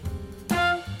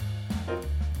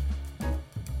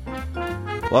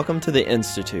Welcome to The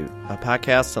Institute, a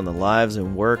podcast on the lives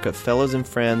and work of fellows and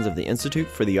friends of the Institute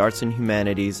for the Arts and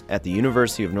Humanities at the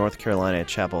University of North Carolina at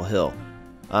Chapel Hill.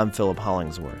 I'm Philip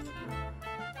Hollingsworth.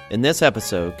 In this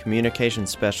episode, communications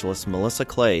specialist Melissa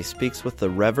Clay speaks with the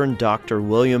Reverend Dr.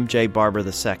 William J. Barber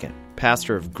II,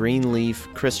 pastor of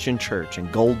Greenleaf Christian Church in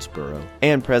Goldsboro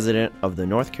and president of the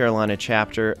North Carolina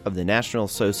chapter of the National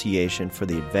Association for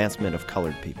the Advancement of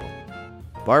Colored People.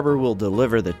 Barber will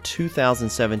deliver the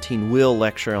 2017 Will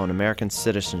Lecture on American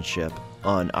Citizenship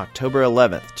on October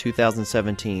 11th,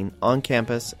 2017, on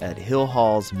campus at Hill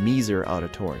Hall's Meeser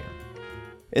Auditorium.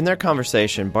 In their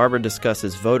conversation, Barber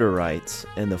discusses voter rights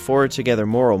and the Forward Together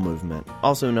Moral Movement,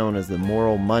 also known as the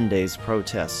Moral Mondays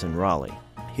protests in Raleigh.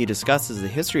 He discusses the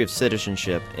history of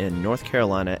citizenship in North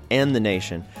Carolina and the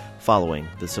nation following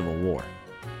the Civil War.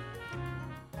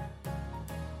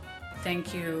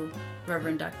 Thank you,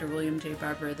 Reverend Dr. William J.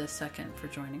 Barber II, for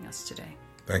joining us today.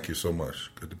 Thank you so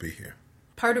much. Good to be here.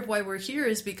 Part of why we're here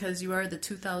is because you are the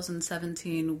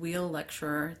 2017 Wheel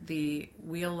Lecturer. The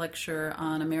Wheel Lecture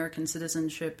on American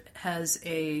Citizenship has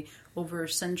a over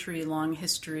century-long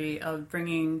history of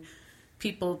bringing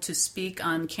people to speak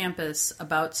on campus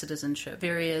about citizenship,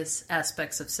 various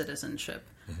aspects of citizenship.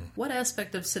 Mm-hmm. What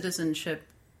aspect of citizenship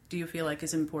do you feel like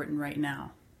is important right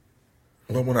now?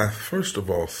 Well, when I first of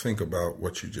all think about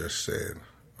what you just said,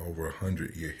 over a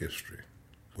 100-year history,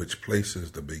 which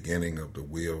places the beginning of the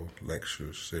Will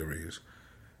Lecture series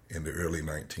in the early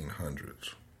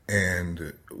 1900s,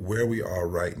 and where we are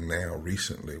right now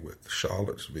recently with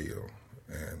Charlottesville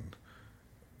and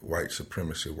white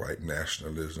supremacy, white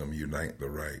nationalism, unite the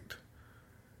right,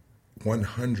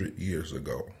 100 years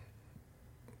ago,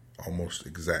 almost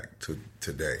exact to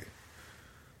today,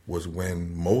 was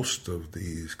when most of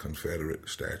these Confederate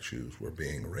statues were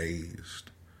being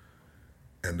raised.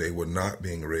 And they were not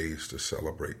being raised to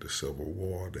celebrate the Civil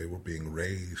War. They were being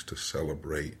raised to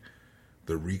celebrate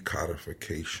the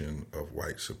recodification of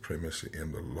white supremacy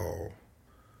in the law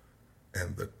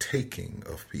and the taking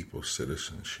of people's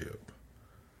citizenship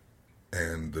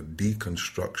and the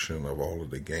deconstruction of all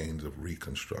of the gains of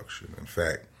Reconstruction. In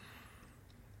fact,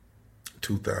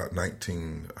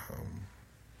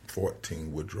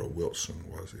 1914, Woodrow Wilson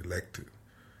was elected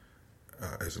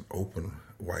as an open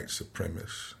white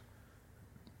supremacist.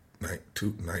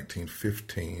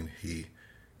 1915, he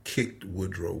kicked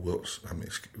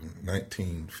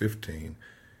 1915,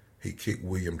 he kicked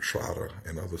William Trotter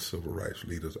and other civil rights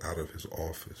leaders out of his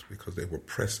office because they were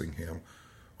pressing him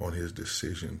on his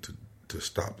decision to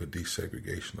stop the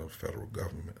desegregation of the federal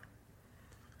government.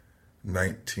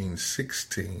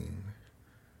 1916,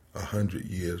 100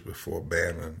 years before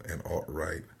Bannon and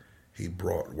alt-right, he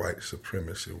brought white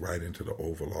supremacy right into the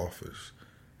Oval Office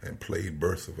and played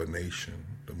Birth of a Nation,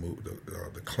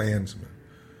 the Klansman,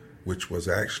 which was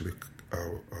actually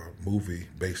a movie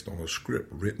based on a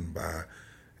script written by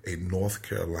a North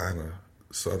Carolina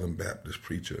Southern Baptist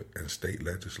preacher and state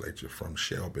legislature from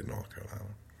Shelby, North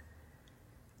Carolina.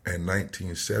 In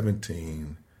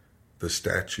 1917, the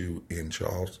statue in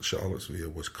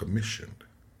Charlottesville was commissioned.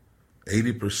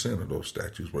 80% of those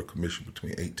statues were commissioned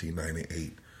between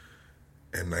 1898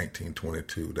 and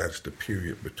 1922. That's the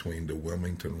period between the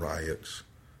Wilmington riots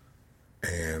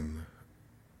and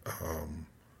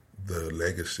the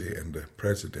legacy and the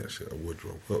presidency of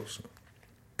Woodrow Wilson.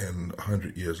 And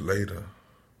 100 years later,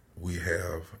 we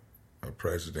have a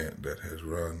president that has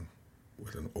run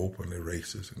with an openly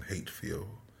racist and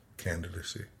hate-filled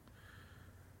candidacy.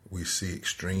 We see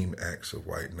extreme acts of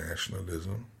white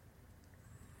nationalism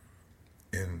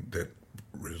and that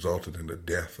resulted in the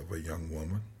death of a young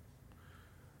woman.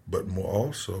 But more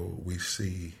also, we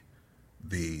see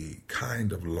the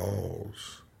kind of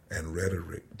laws and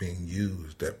rhetoric being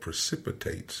used that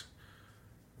precipitates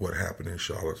what happened in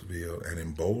Charlottesville and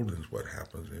emboldens what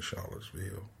happens in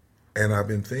Charlottesville. And I've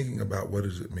been thinking about what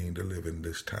does it mean to live in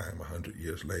this time 100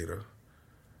 years later,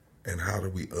 and how do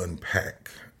we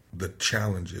unpack the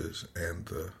challenges and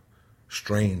the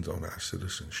strains on our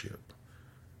citizenship.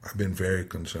 I've been very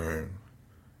concerned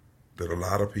that a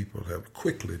lot of people have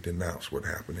quickly denounced what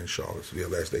happened in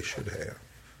Charlottesville, as they should have.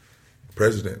 The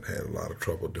president had a lot of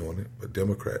trouble doing it, but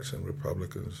Democrats and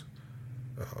Republicans,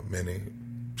 many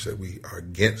said we are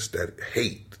against that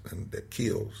hate and that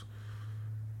kills.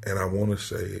 And I want to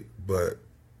say, but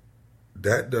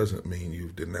that doesn't mean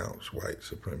you've denounced white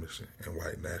supremacy and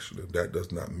white nationalism. That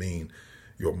does not mean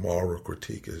your moral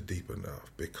critique is deep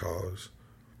enough, because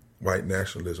white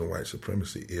nationalism, white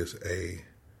supremacy is a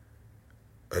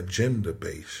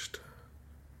agenda-based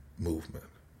movement.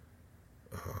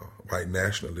 White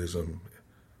nationalism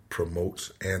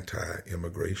promotes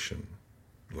anti-immigration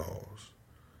laws.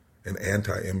 and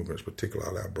anti-immigrants,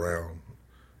 particularly our brown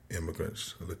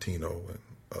immigrants, Latino and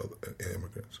other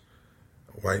immigrants.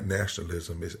 White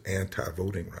nationalism is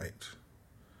anti-voting rights.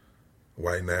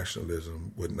 White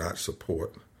nationalism would not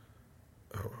support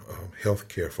health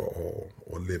care for all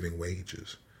or living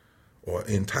wages or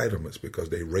entitlements because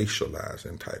they racialize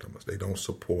entitlements. They don't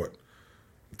support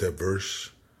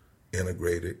diverse,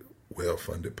 integrated,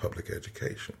 well-funded public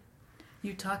education.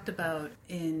 You talked about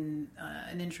in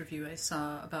an interview I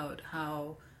saw about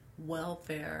how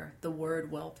welfare, the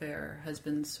word welfare, has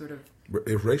been sort of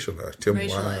it's racialized. Tim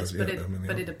racialized, Wise,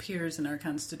 but it appears in our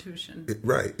Constitution.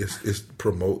 Right. It's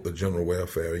promote the general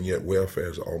welfare, and yet welfare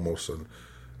is almost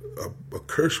a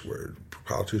curse word.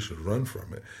 Politicians run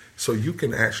from it. So you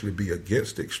can actually be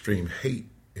against extreme hate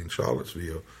in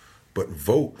Charlottesville, but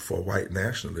vote for white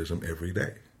nationalism every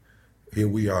day. Here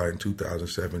we are in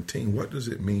 2017. What does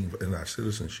it mean in our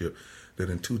citizenship that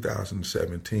in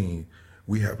 2017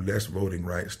 we have less voting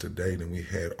rights today than we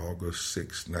had August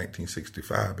 6,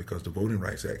 1965, because the Voting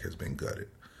Rights Act has been gutted?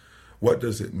 What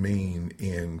does it mean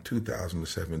in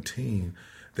 2017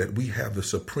 that we have the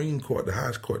Supreme Court, the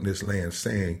highest court in this land,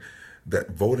 saying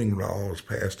that voting laws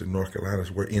passed in North Carolina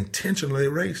were intentionally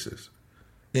racist,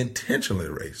 and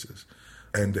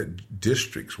that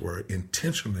districts were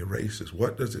intentionally racist?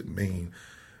 What does it mean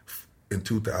in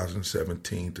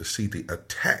 2017 to see the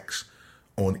attacks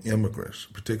on immigrants,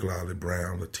 particularly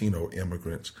brown, Latino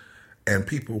immigrants, and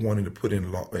people wanting to put in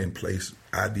place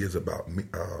ideas about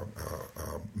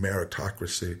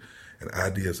meritocracy and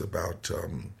ideas about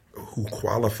who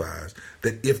qualifies,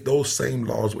 that if those same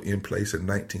laws were in place in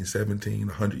 1917,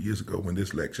 100 years ago when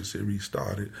this lecture series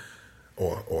started,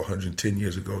 or 110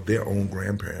 years ago, their own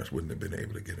grandparents wouldn't have been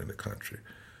able to get in the country.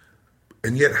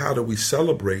 And yet, how do we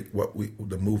celebrate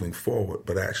the moving forward,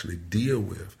 but actually deal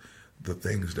with the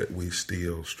things that we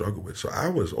still struggle with? So I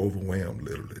was overwhelmed,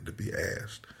 literally, to be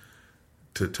asked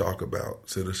to talk about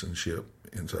citizenship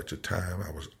in such a time.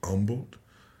 I was humbled.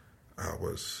 I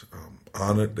was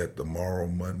honored that the Moral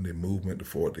Monday movement, the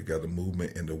Forward Together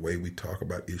movement, and the way we talk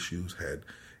about issues had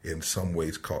in some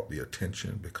ways caught the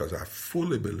attention, because I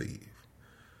fully believe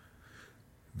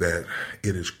that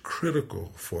it is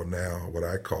critical for now what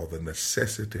I call the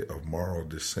necessity of moral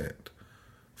dissent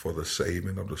for the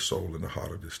saving of the soul and the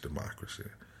heart of this democracy.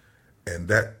 And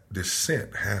that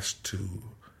dissent has to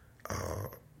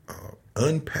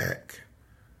unpack,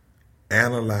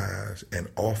 analyze, and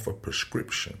offer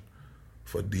prescription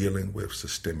for dealing with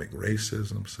systemic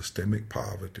racism, systemic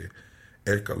poverty,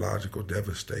 ecological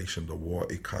devastation, the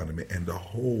war economy, and the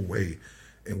whole way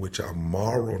in which our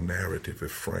moral narrative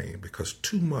is framed, because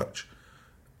too much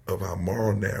of our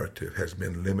moral narrative has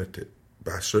been limited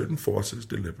by certain forces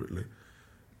deliberately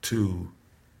to,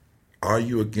 are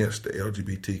you against the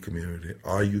LGBT community?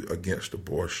 Are you against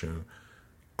abortion?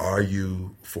 Are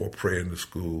you for prayer in the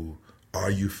school?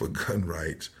 Are you for gun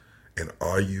rights? And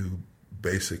are you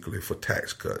basically for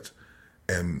tax cuts?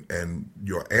 And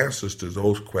your answers to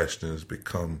those questions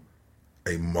become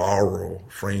a moral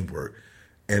framework.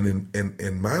 And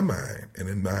in my mind, and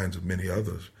in minds of many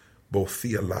others, both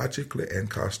theologically and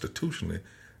constitutionally,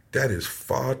 that is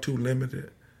far too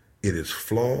limited. It is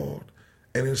flawed.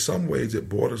 And in some ways, it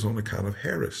borders on a kind of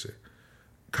heresy,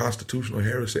 constitutional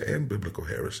heresy and biblical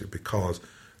heresy, because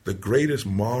the greatest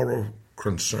moral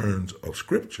concerns of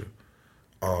Scripture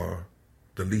are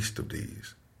the least of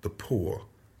these, the poor,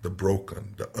 the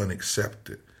broken, the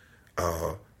unaccepted.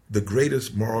 The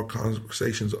greatest moral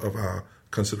considerations of our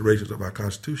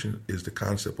Constitution is the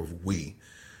concept of we,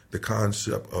 the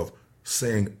concept of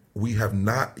saying we have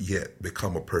not yet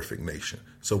become a perfect nation,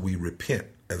 so we repent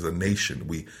as a nation.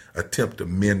 We attempt to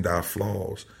mend our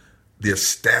flaws. The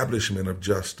establishment of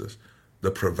justice,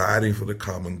 the providing for the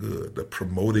common good, the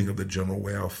promoting of the general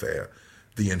welfare,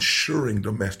 the ensuring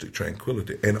domestic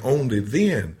tranquility. And only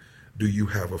then do you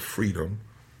have a freedom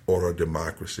or a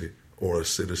democracy or a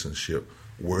citizenship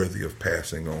worthy of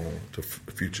passing on to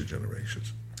future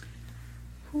generations.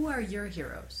 Who are your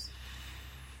heroes?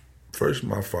 First,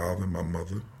 my father and my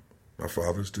mother. My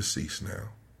father's deceased now.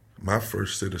 My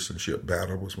first citizenship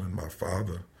battle was when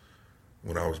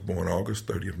I was born August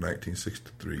 30th,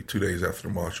 1963, 2 days after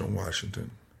the March on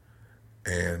Washington.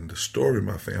 And the story of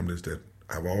my family is that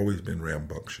I've always been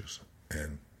rambunctious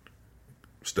and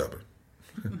stubborn.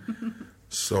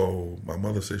 So my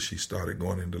mother said she started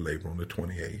going into labor on the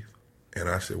 28th. And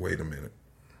I said, wait a minute,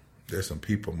 there's some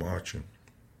people marching,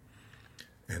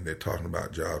 and they're talking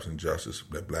about jobs and justice,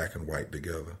 they're black and white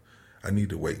together. I need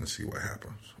to wait and see what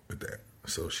happens with that.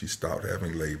 So she stopped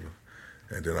having labor,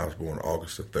 and then I was born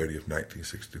August the 30th,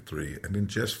 1963. And then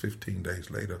just 15 days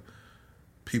later,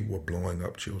 people were blowing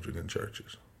up children in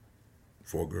churches.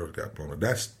 4 girls got blown up.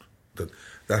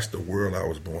 That's the world I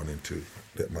was born into,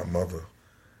 that my mother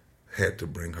had to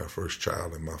bring her first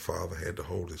child and my father had to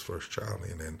hold his first child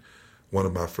in. And one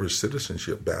of my first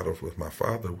citizenship battles with my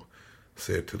father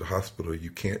said to the hospital,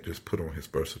 you can't just put on his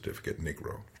birth certificate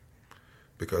Negro,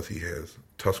 because he has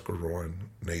Tuscaroran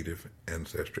native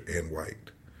ancestry and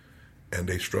white. And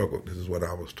they struggled. This is what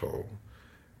I was told.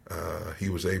 He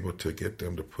was able to get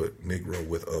them to put Negro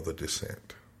with other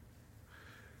descent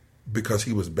because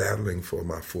he was battling for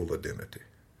my full identity.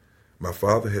 My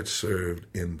father had served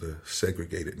in the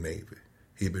segregated Navy.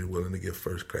 He'd been willing to give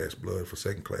first-class blood for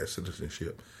second-class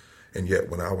citizenship. And yet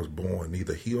when I was born,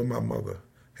 neither he or my mother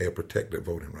had protected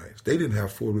voting rights. They didn't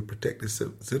have fully protected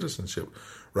citizenship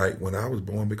right when I was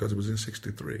born because it was in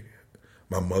 1963.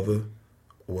 My mother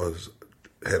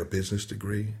had a business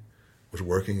degree, was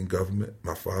working in government.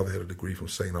 My father had a degree from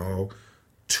St. Aug,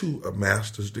 2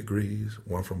 master's degrees,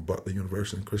 one from Butler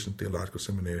University and Christian Theological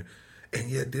Seminary, and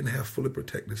yet didn't have fully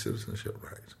protected citizenship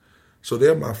rights. So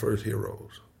they're my first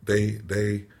heroes.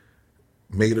 They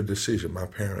made a decision, my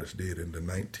parents did in the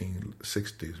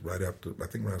 1960s, right after, I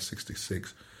think around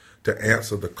 66, to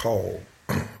answer the call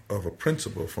of a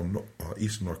principal from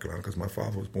Eastern North Carolina, because my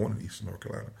father was born in Eastern North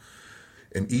Carolina.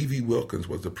 And E.V. Wilkins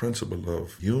was the principal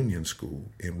of Union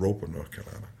School in Roper, North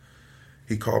Carolina.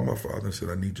 He called my father and said,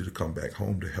 I need you to come back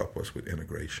home to help us with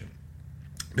integration.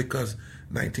 Because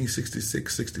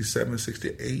 1966, 67,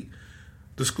 68,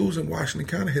 the schools in Washington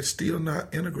County had still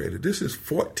not integrated. This is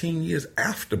 14 years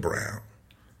after Brown.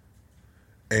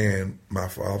 And my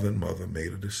father and mother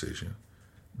made a decision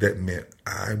that meant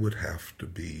I would have to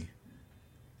be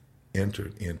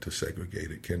entered into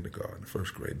segregated kindergarten,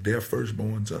 first grade, their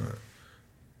firstborn son.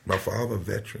 My father, a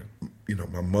veteran.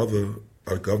 My mother,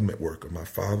 a government worker. My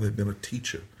father had been a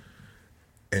teacher.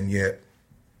 And yet,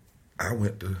 I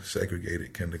went to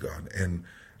segregated kindergarten. And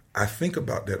I think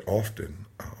about that often.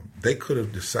 They could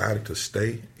have decided to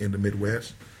stay in the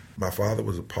Midwest. My father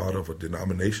was a part of a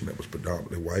denomination that was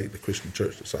predominantly white, the Christian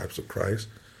Church Disciples of Christ.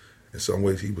 In some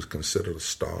ways, he was considered a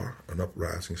star, an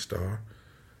uprising star.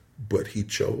 But he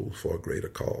chose for a greater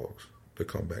cause to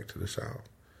come back to the South.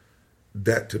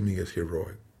 That, to me, is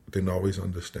heroic. Didn't always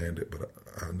understand it, but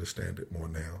I understand it more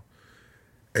now.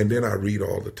 And then I read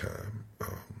all the time,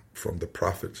 from the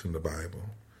prophets in the Bible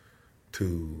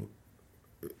to,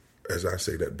 as I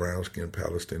say, that brown-skinned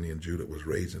Palestinian Jew that was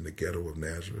raised in the ghetto of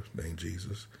Nazareth named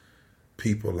Jesus.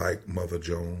 People like Mother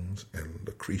Jones and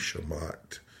Lucretia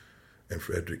Mott and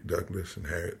Frederick Douglass and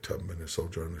Harriet Tubman and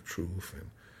Sojourner Truth and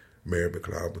Mary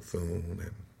McLeod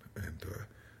Bethune and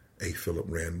A. Philip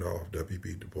Randolph,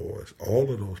 W.B. Du Bois, all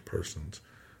of those persons,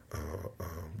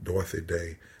 Dorothy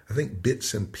Day, I think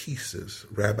bits and pieces,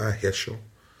 Rabbi Heschel.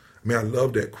 I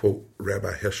love that quote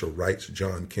Rabbi Heschel writes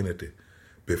John Kennedy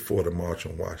before the March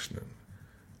on Washington,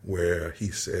 where he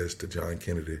says to John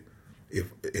Kennedy,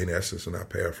 if, in essence, and I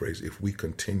paraphrase, if we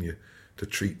continue to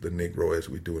treat the Negro as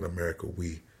we do in America,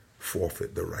 we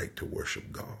forfeit the right to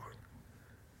worship God.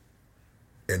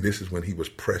 And this is when he was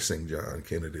pressing John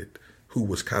Kennedy, who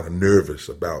was kind of nervous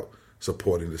about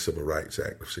supporting the Civil Rights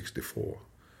Act of 64.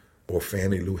 Or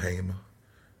Fannie Lou Hamer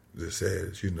that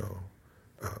says,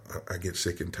 I get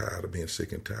sick and tired of being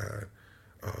sick and tired.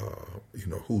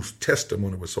 Whose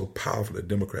testimony was so powerful at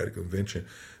the Democratic Convention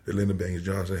that Lyndon Baines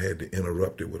Johnson had to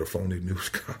interrupt it with a phony news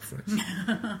conference.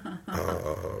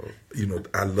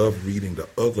 I love reading the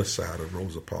other side of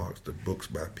Rosa Parks, the books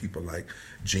by people like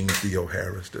Jean Theo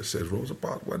Harris that says Rosa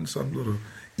Parks wasn't some little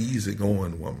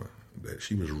easygoing woman, that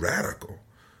she was radical,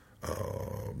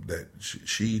 that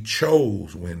she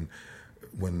chose when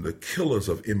the killers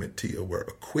of Emmett Till were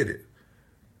acquitted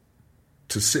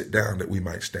to sit down that we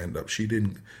might stand up. She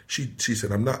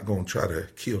said, I'm not going to try to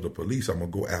kill the police. I'm going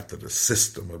to go after the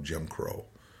system of Jim Crow.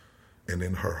 And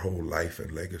in her whole life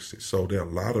and legacy. So there are a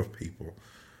lot of people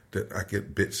that I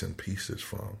get bits and pieces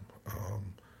from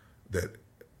that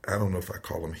I don't know if I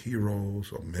call them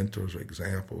heroes or mentors or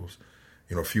examples.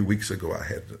 A few weeks ago I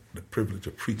had the privilege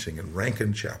of preaching in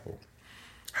Rankin Chapel,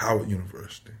 Howard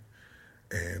University,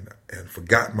 and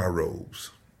forgot my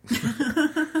robes.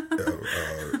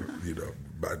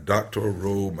 My doctoral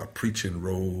robe, my preaching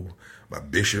robe, my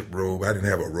bishop robe. I didn't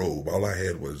have a robe. All I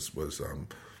had was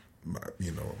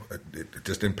it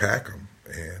just didn't pack them.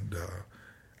 And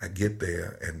I get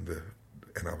there, and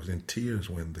I was in tears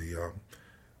when the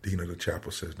dean of the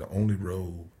chapel says the only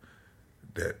robe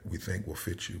that we think will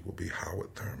fit you will be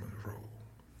Howard Thurman's robe.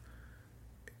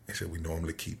 He said, we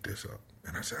normally keep this up.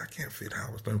 And I said, I can't fit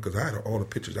Howard Thurman, because I had all the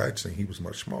pictures I'd seen. He was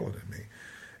much smaller than me.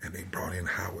 And they brought in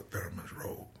Howard Thurman's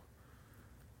robe.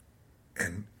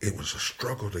 And it was a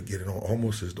struggle to get it on,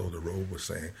 almost as though the robe was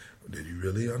saying, did you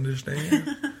really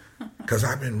understand? Because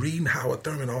I've been reading Howard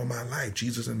Thurman all my life.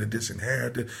 Jesus and the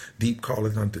Disinherited, Deep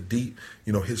Calleth Unto Deep.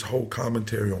 You know, his whole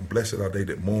commentary on Blessed Are They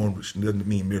That Mourn, which doesn't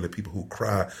mean merely people who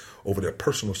cry over their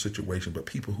personal situation, but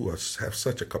people who have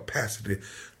such a capacity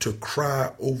to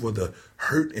cry over the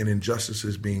hurt and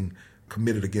injustices being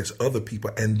committed against other people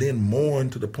and then mourn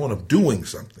to the point of doing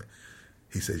something.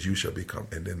 He says, you shall become,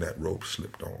 and then that rope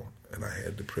slipped on. And I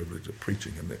had the privilege of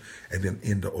preaching. And then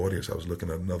in the audience, I was looking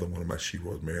at another one of my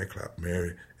sheroes, Mary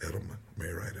Wright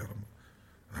Edelman.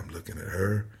 I'm looking at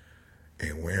her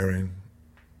and wearing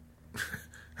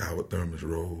Howard Thurman's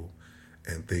robe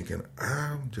and thinking,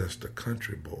 I'm just a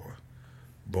country boy,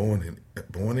 born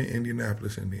in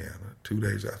Indianapolis, Indiana, 2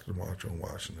 days after the March on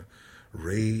Washington,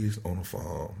 raised on a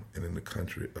farm and in the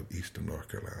country of eastern North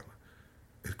Carolina.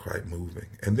 It's quite moving.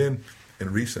 And then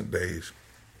in recent days,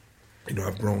 you know,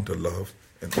 I've grown to love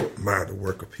and admire the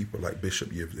work of people like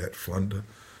Bishop Yvette Flunder,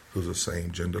 who's a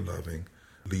same gender-loving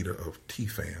leader of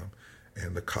TFAM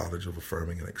and the College of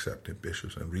Affirming and Accepting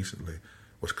Bishops, and recently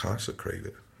was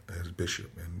consecrated as bishop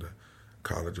in the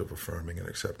College of Affirming and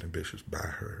Accepting Bishops by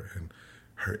her. And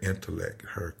her intellect,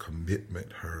 her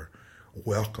commitment, her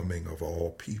welcoming of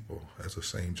all people as a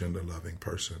same gender-loving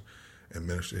person and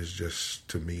minister is just,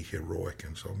 to me, heroic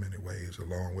in so many ways,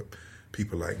 along with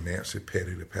people like Nancy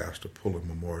Petty, the pastor of Pullen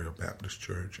Memorial Baptist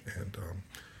Church, and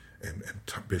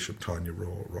Bishop Tanya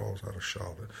Rawls out of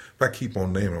Charlotte. If I keep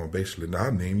on naming them, basically, now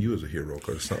I'll name you as a hero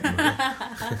because it's something.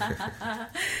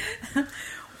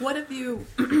 What have you,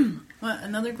 well,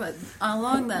 another question,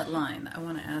 along that line, I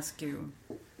want to ask you,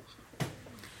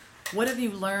 what have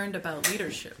you learned about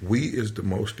leadership? We is the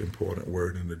most important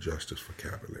word in the justice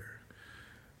vocabulary.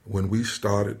 When we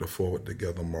started the Forward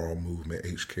Together Moral Movement,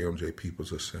 HKMJ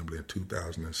People's Assembly in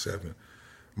 2007,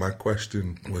 my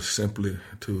question was simply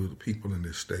to the people in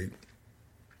this state,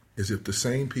 is if the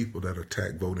same people that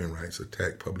attack voting rights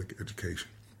attack public education,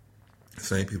 the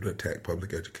same people that attack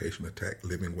public education attack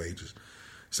living wages,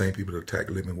 same people that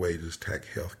attack living wages attack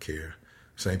health care,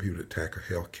 same people that attack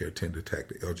health care tend to attack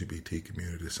the LGBT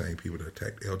community, the same people that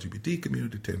attack the LGBT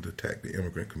community tend to attack the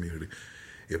immigrant community.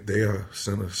 If they are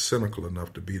cynical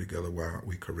enough to be together, why aren't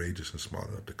we courageous and smart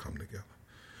enough to come together?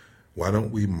 Why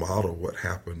don't we model what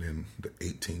happened in the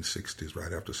 1860s,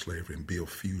 right after slavery, and build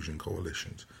fusion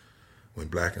coalitions? When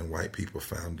black and white people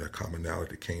found their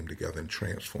commonality, came together and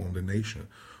transformed the nation.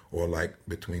 Or like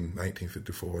between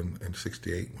 1954 and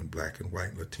 68, when black and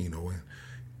white, Latino and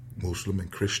Muslim and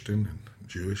Christian and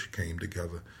Jewish came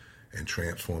together and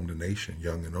transformed the nation,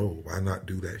 young and old. Why not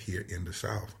do that here in the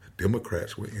South?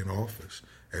 Democrats were in office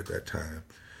at that time.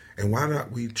 And why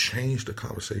not we change the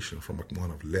conversation from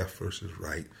one of left versus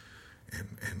right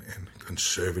and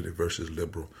conservative versus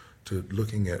liberal to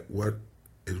looking at what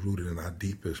is rooted in our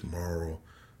deepest moral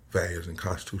values and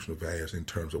constitutional values in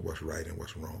terms of what's right and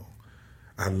what's wrong.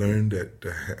 I've learned that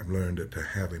to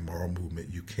have a moral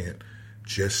movement, you can't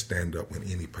just stand up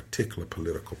with any particular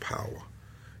political power.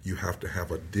 You have to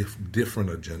have a different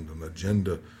agenda, an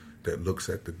agenda that looks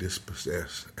at the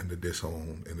dispossessed and the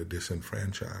disowned and the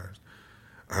disenfranchised.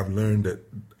 I've learned that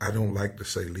I don't like to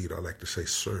say leader, I like to say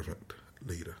servant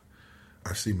leader.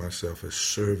 I see myself as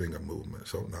serving a movement,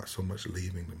 so not so much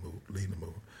leading the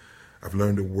movement. I've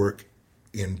learned to work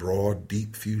in broad,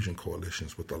 deep fusion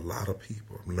coalitions with a lot of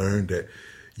people. I've learned that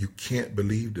you can't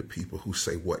believe the people who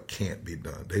say what can't be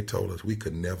done. They told us we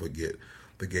could never get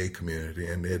the gay community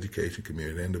and the education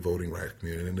community and the voting rights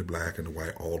community and the black and the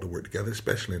white all to work together,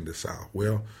 especially in the South.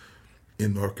 Well,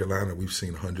 in North Carolina, we've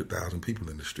seen 100,000 people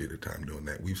in the street at a time doing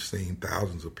that. We've seen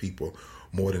thousands of people,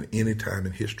 more than any time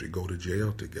in history, go to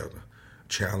jail together,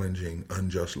 challenging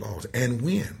unjust laws, and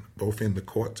win, both in the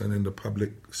courts and in the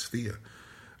public sphere.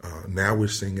 Now we're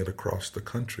seeing it across the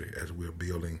country as we're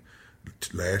building.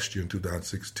 Last year in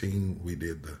 2016, we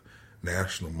did the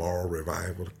National Moral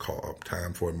Revival,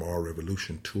 Time for a Moral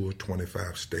Revolution Tour,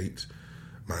 25 states.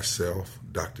 Myself,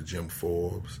 Dr. Jim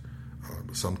Forbes,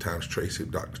 sometimes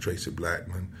Dr. Tracy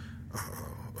Blackman,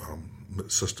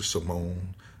 Sister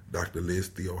Simone, Dr. Liz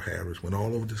Theo Harris, went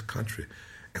all over this country,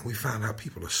 and we found out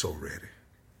people are so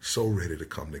ready to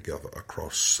come together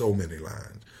across so many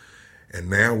lines. And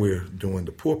now we're doing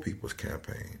the Poor People's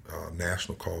Campaign,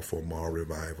 National Call for a Moral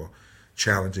Revival,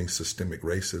 challenging systemic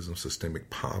racism, systemic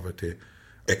poverty,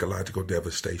 ecological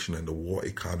devastation, and the war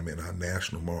economy in our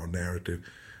national moral narrative,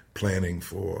 planning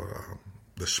for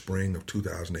the spring of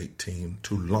 2018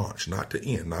 to launch, not to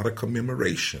end, not a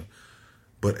commemoration,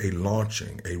 but a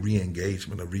launching, a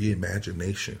re-engagement, a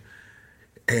reimagination.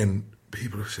 And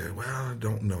people said, well, I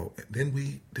don't know. Then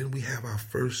we have our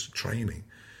first training,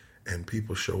 and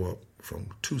people show up from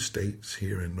 2 states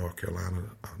here in North Carolina.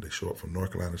 They show up from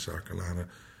North Carolina, South Carolina.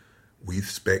 We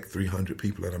expect 300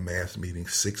 people at a mass meeting.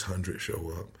 600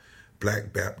 show up.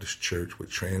 Black Baptist Church with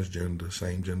transgender,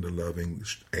 same-gender loving,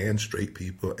 and straight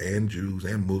people, and Jews,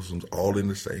 and Muslims, all in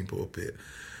the same pulpit.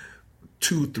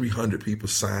 200-300 people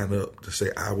sign up to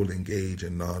say, I will engage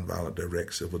in nonviolent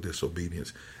direct civil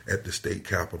disobedience at the state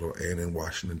capitol and in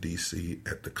Washington, D.C.,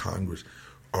 at the Congress,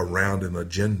 around an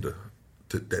agenda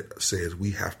that says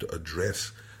we have to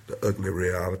address the ugly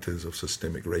realities of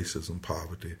systemic racism,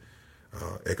 poverty,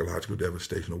 ecological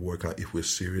devastation, or war crime if we're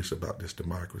serious about this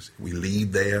democracy. We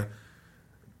leave there,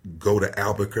 go to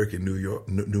Albuquerque,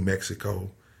 New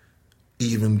Mexico.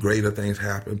 Even greater things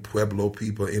happen. Pueblo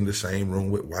people in the same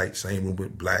room with white, same room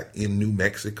with black in New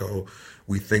Mexico.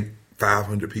 We think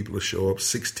 500 people will show up,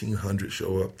 1,600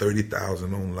 show up,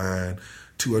 30,000 online,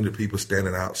 200 people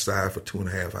standing outside for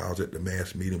 2.5 hours at the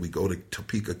mass meeting. We go to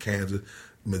Topeka, Kansas,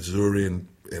 Missouri, and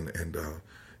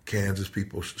Kansas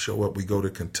people show up. We go to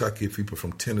Kentucky, people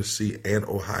from Tennessee and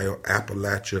Ohio,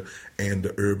 Appalachia, and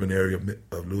the urban area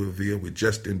of Louisville. We're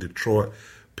just in Detroit.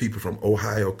 People from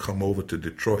Ohio come over to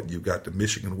Detroit. You've got the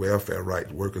Michigan welfare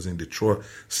rights workers in Detroit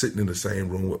sitting in the same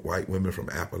room with white women from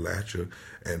Appalachia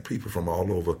and people from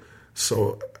all over.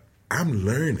 So I'm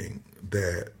learning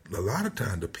that a lot of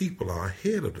times the people are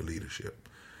ahead of the leadership.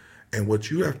 And what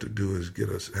you have to do is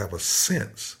have a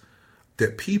sense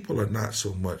that people are not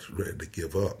so much ready to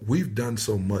give up. We've done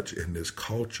so much in this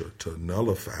culture to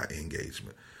nullify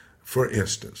engagement. For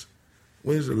instance,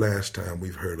 when's the last time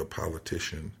we've heard a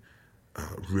politician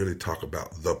really talk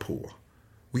about the poor?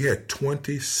 We had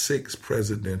 26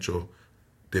 presidential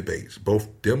debates,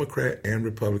 both Democrat and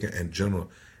Republican and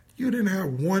general. You didn't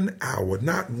have 1 hour,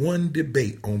 not one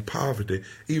debate on poverty,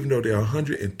 even though there are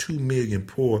 102 million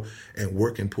poor and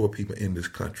working poor people in this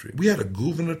country. We had a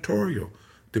gubernatorial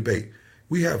debate.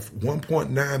 We have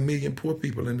 1.9 million poor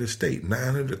people in this state,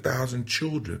 900,000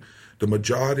 children. The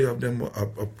majority of them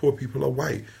of poor people are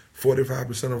white,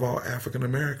 45% of all African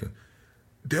Americans.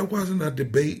 There wasn't a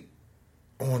debate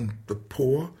on the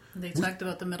poor. They talked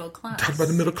about the middle class. Talked about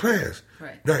the middle class.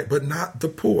 Right, but not the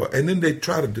poor. And then they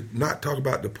try to not talk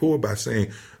about the poor by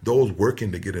saying those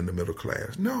working to get in the middle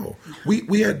class. No.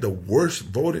 We had the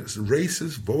worst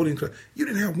racist voting class. You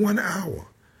didn't have 1 hour.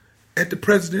 At the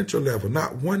presidential level,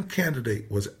 not one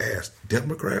candidate was asked,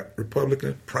 Democrat,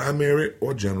 Republican, primary,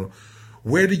 or general,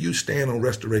 where do you stand on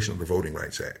restoration of the Voting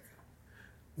Rights Act?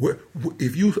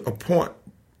 If you appoint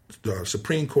the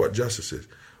Supreme Court justices,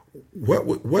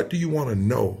 what do you want to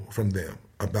know from them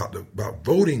about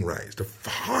voting rights, the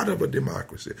heart of a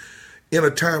democracy, in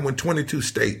a time when 22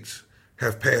 states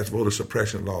have passed voter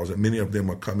suppression laws and many of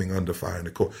them are coming under fire in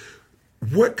the court?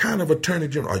 What kind of attorney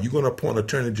general? Are you going to appoint an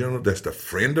attorney general that's the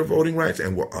friend of voting rights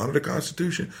and will honor the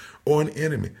Constitution, or an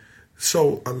enemy?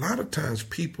 So a lot of times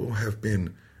people have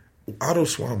been, Otto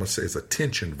Schwammer says,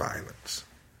 attention violence.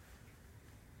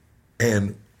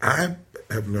 And I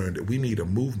have learned that we need a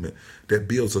movement that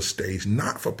builds a stage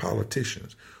not for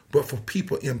politicians, but for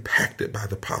people impacted by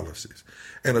the policies.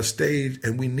 And a stage,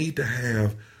 and we need to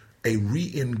have a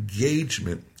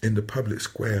re-engagement in the public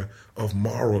square of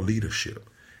moral leadership.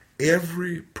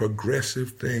 Every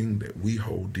progressive thing that we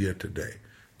hold dear today,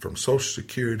 from Social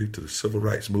Security to the Civil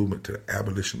Rights Movement to the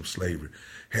abolition of slavery,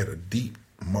 had a deep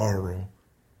moral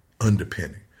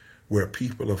underpinning where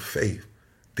people of faith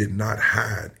did not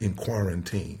hide in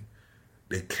quarantine.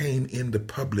 They came in the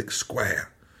public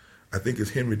square. I think it's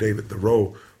Henry David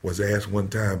Thoreau was asked one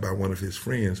time by one of his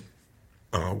friends,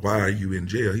 why are you in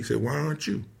jail? He said, why aren't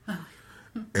you?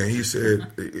 And he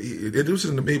said, this was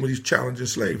in the middle when he's challenging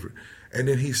slavery. And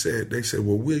then they said,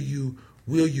 well, will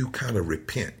you kind of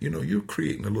repent? You know, you're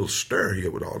creating a little stir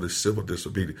here with all this civil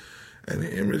disobedience. And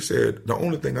Henry said, the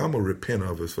only thing I'm going to repent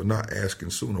of is for not asking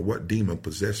sooner what demon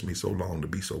possessed me so long to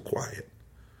be so quiet.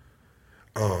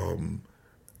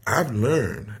 I've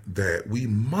learned that we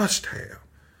must have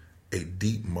a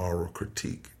deep moral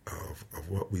critique of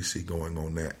what we see going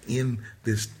on now in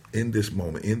this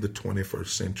moment, in the 21st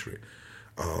century.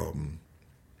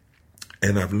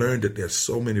 And I've learned that there's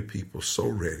so many people so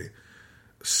ready,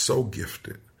 so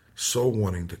gifted, so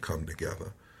wanting to come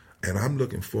together. And I'm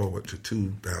looking forward to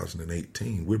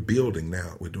 2018. We're building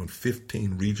now. We're doing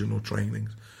 15 regional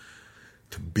trainings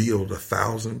to build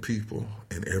 1,000 people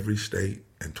in every state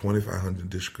and 2,500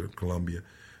 District of Columbia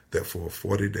that for a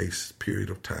 40-day period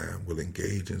of time will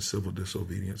engage in civil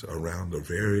disobedience around a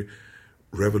very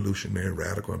revolutionary,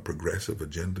 radical, and progressive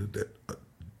agenda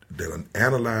that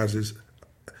analyzes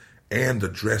and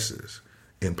addresses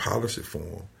in policy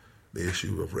form the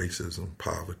issue of racism,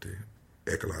 poverty,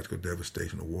 ecological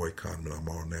devastation, the war economy, our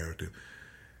moral narrative.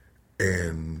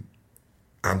 And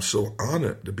I'm so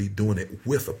honored to be doing it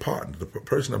with a partner. The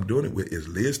person I'm doing it with is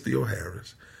Liz Theo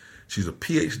Harris. She's a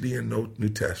PhD in New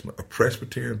Testament, a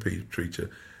Presbyterian preacher,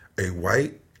 a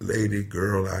white lady,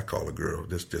 girl, I call her girl,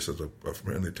 just as a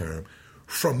friendly term,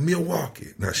 from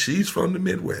Milwaukee. Now, she's from the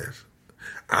Midwest.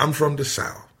 I'm from the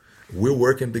South. We're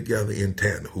working together in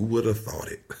tandem. Who would have thought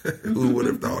it? Who would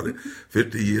have thought it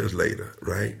 50 years later,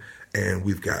 right? And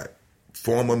we've got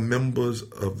former members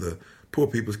of the Poor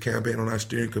People's Campaign on our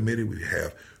steering committee. We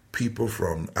have people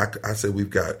from, I say we've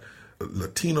got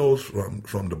Latinos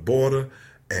from the border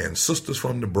and sisters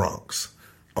from the Bronx,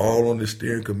 all on the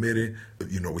steering committee.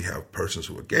 You know, we have persons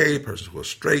who are gay, persons who are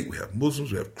straight, we have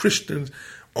Muslims, we have Christians,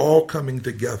 all coming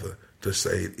together to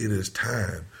say it is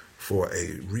time for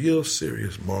a real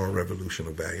serious moral revolution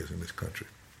of values in this country.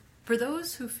 For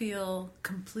those who feel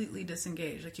completely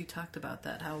disengaged, like you talked about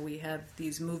that, how we have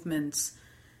these movements,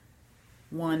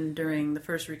 one during the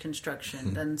first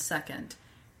Reconstruction, then second,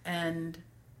 and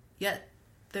yet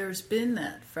there's been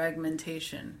that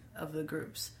fragmentation of the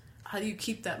groups. How do you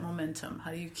keep that momentum?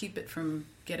 How do you keep it from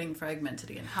getting fragmented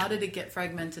again? How did it get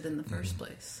fragmented in the first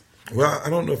place? Well, I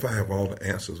don't know if I have all the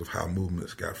answers of how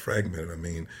movements got fragmented. I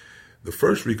mean, the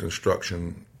first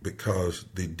Reconstruction, because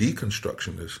the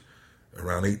deconstructionists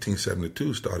around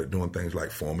 1872 started doing things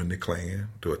like forming the Klan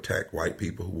to attack white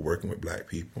people who were working with black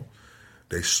people.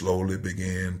 They slowly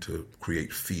began to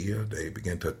create fear. They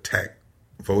began to attack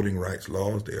voting rights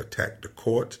laws. They attacked the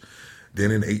courts.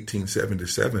 Then in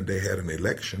 1877, they had an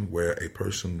election where a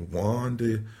person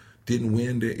didn't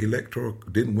win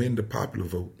the popular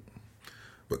vote,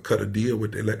 but cut a deal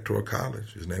with the Electoral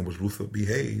College. His name was Ruther B.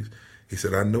 Hayes. He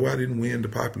said, I know I didn't win the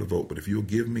popular vote, but if you'll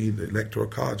give me the Electoral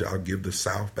College, I'll give the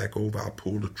South back over. I'll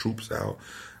pull the troops out.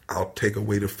 I'll take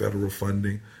away the federal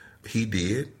funding. He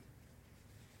did.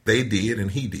 They did,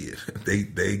 and he did.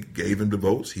 They gave him the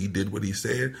votes. He did what he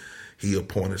said. He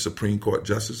appointed Supreme Court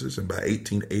justices, and by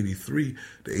 1883,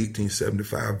 the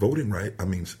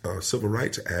 1875 Civil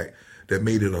Rights Act that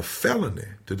made it a felony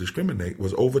to discriminate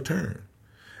was overturned.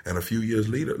 And a few years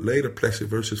later, Plessy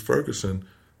versus Ferguson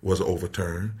was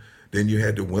overturned. Then you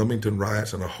had the Wilmington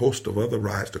riots and a host of other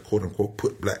riots to quote unquote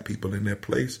put black people in their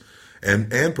place,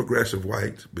 and progressive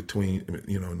whites between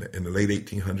in the late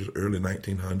 1800s, early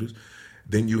 1900s.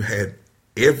 Then you had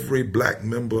every black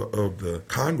member of the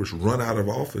Congress run out of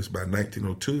office by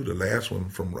 1902. The last one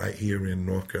from right here in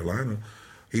North Carolina,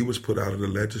 he was put out of the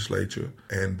legislature.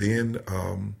 And then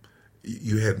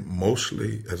you had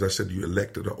mostly, as I said, you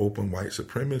elected an open white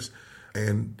supremacist,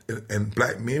 and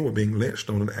black men were being lynched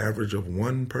on an average of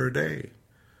one per day.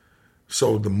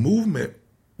 So the movement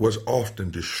was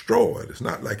often destroyed. It's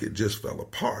not like it just fell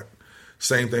apart.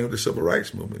 Same thing with the civil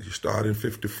rights movement. You start in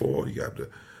 54,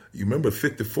 you remember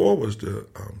 54 was the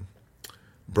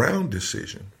Brown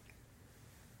decision.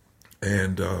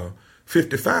 And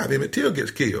 55, Emmett Till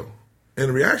gets killed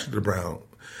in reaction to Brown.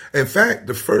 In fact,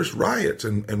 the first riots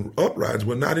and uprisings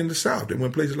were not in the South. They were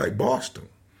in places like Boston,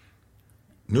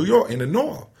 New York, in the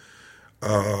North.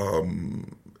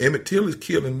 Emmett Till is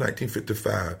killed in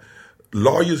 1955.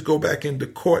 Lawyers go back into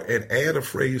court and add a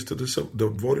phrase to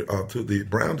the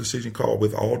Brown decision called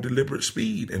 "with all deliberate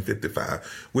speed" in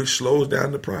 55, which slows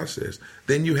down the process.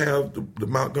 Then you have the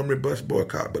Montgomery bus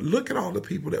boycott. But look at all the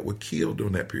people that were killed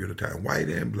during that period of time, white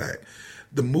and black.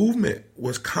 The movement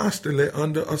was constantly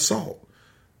under assault.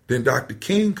 Then Dr.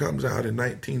 King comes out in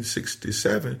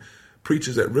 1967,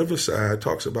 preaches at Riverside,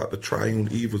 talks about the triune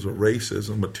evils of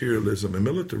racism, materialism, and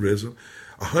militarism.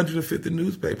 150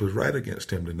 newspapers write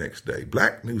against him the next day.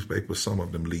 Black newspapers, some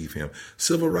of them leave him.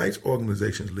 Civil rights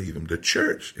organizations leave him. The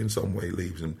church, in some way,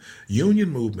 leaves him. Union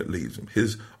movement leaves him.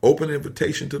 His open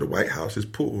invitation to the White House is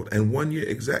pulled. And 1 year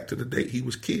exact to the date, he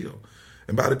was killed.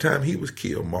 And by the time he was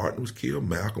killed, Martin was killed,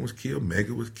 Malcolm was killed,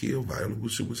 Medgar was killed, Viola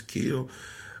Woolsey was killed,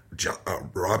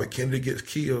 Robert Kennedy gets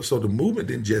killed. So the movement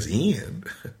didn't just end.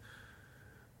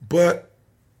 But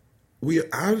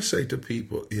I would say to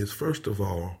people is, first of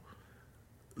all,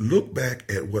 look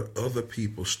back at what other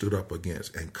people stood up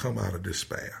against and come out of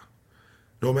despair.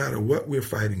 No matter what we're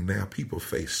fighting now, people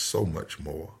face so much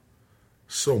more.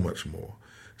 So much more.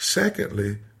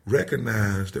 Secondly,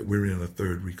 recognize that we're in a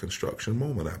third Reconstruction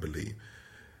moment, I believe.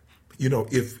 You know,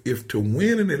 if to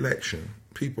win an election,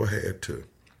 people had to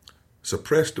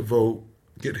suppress the vote,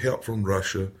 get help from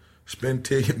Russia, spend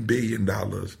 $10 billion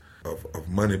of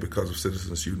money because of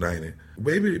Citizens United,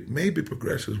 maybe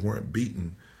progressives weren't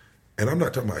beaten. And I'm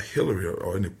not talking about Hillary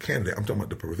or any candidate. I'm talking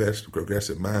about the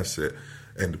progressive mindset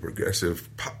and the progressive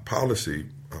policy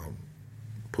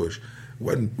push.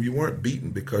 You weren't beaten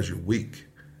because you're weak.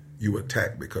 You were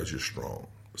attacked because you're strong.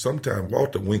 Sometime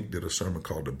Walter Wink did a sermon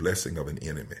called "The Blessing of an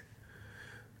Enemy."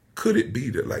 Could it be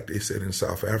that, like they said in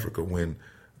South Africa, when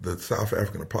the South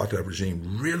African apartheid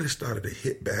regime really started to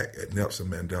hit back at Nelson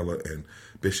Mandela and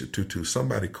Bishop Tutu,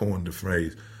 somebody coined the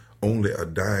phrase, only a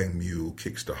dying mule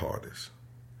kicks the hardest?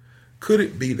 Could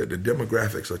it be that the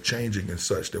demographics are changing in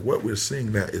such that what we're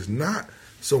seeing now is not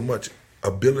so much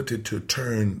ability to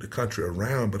turn the country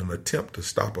around, but an attempt to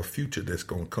stop a future that's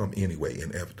going to come anyway,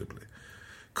 inevitably?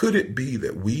 Could it be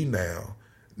that we now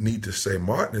need to say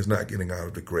Martin is not getting out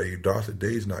of the grave, Dorothy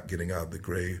Day is not getting out of the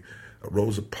grave,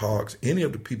 Rosa Parks, any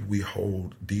of the people we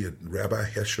hold dear, Rabbi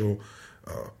Heschel,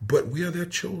 but we are their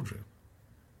children?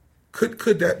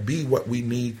 Could that be what we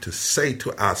need to say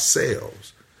to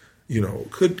ourselves?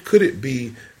 Could it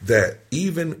be that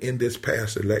even in this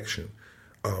past election,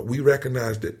 we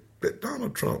recognize that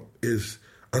Donald Trump is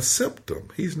a symptom?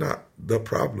 He's not the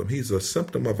problem. He's a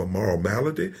symptom of a moral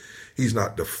malady. He's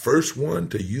not the first one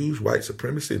to use white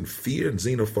supremacy and fear and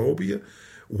xenophobia.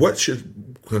 What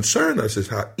should concern us is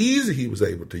how easy he was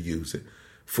able to use it.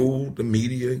 Fool the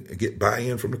media and get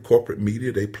buy-in from the corporate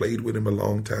media. They played with him a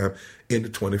long time in the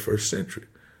 21st century.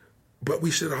 But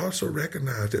we should also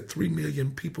recognize that 3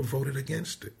 million people voted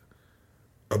against it,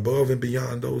 above and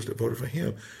beyond those that voted for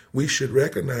him. We should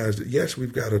recognize that, yes,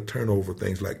 we've got to turn over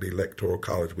things like the Electoral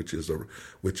College, which is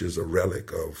a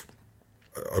relic of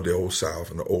the old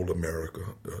South and the old America,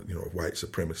 white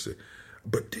supremacy.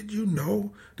 But did you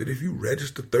know that if you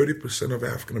register 30% of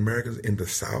African Americans in the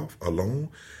South alone,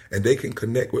 and they can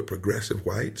connect with progressive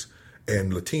whites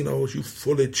and Latinos, you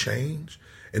fully change?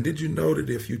 And did you know that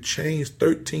if you change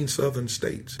 13 southern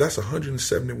states, that's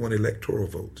 171 electoral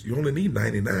votes. You only need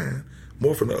 99,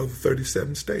 more from the other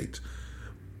 37 states.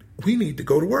 We need to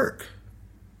go to work.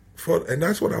 And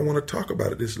that's what I want to talk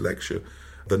about at this lecture,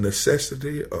 the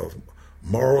necessity of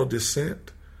moral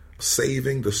dissent,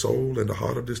 saving the soul and the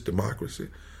heart of this democracy.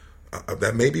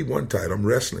 That may be one title. I'm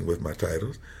wrestling with my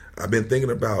titles. I've been thinking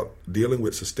about dealing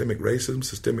with systemic racism,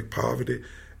 systemic poverty,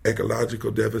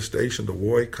 ecological devastation, the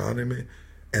war economy,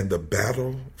 and the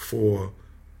battle for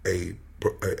a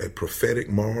prophetic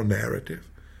moral narrative,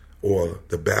 or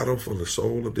the battle for the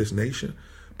soul of this nation.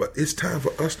 But it's time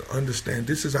for us to understand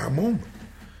this is our moment.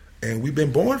 And we've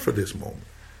been born for this moment.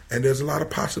 And there's a lot of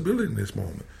possibility in this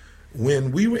moment.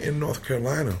 When we were in North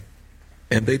Carolina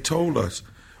and they told us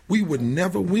we would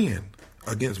never win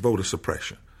against voter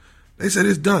suppression, they said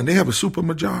it's done. They have a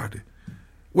supermajority.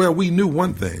 Well, we knew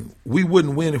one thing. We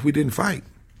wouldn't win if we didn't fight.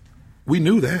 We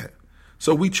knew that.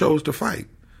 So we chose to fight.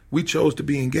 We chose to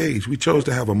be engaged. We chose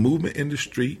to have a movement in the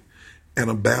street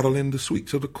and a battle in the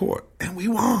suites of the court. And we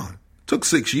won. Took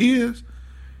 6 years.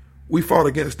 We fought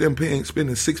against them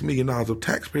spending $6 million of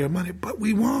taxpayer money, but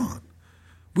we won.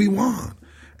 We won.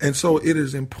 And so it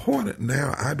is important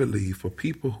now, I believe, for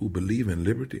people who believe in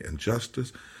liberty and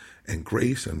justice and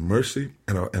grace and mercy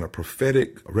and a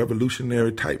prophetic,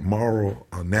 revolutionary type moral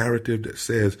narrative that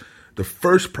says the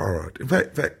first priority, in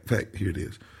fact, here it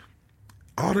is.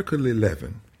 Article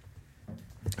 11,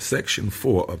 Section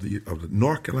 4 of the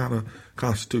North Carolina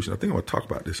Constitution, I think I'm going to talk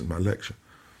about this in my lecture,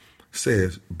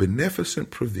 says beneficent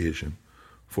provision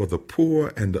for the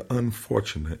poor and the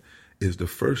unfortunate is the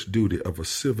first duty of a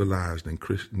civilized and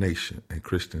nation and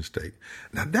Christian state.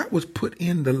 Now, that was put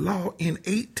in the law in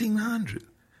 1800.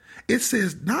 It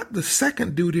says not the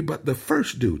second duty, but the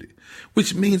first duty,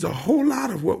 which means a whole lot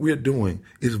of what we're doing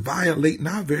is violating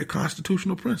our very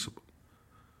constitutional principle.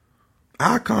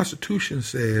 Our Constitution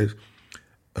says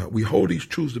we hold these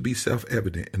truths to be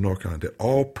self-evident in North Carolina, that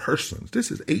all persons, this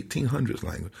is 1800s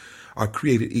language, are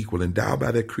created equal, endowed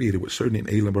by their Creator with certain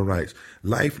inalienable rights,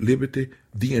 life, liberty,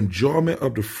 the enjoyment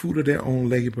of the fruit of their own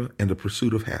labor, and the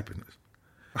pursuit of happiness.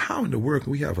 How in the world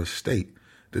can we have a state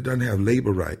that doesn't have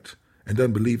labor rights and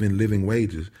doesn't believe in living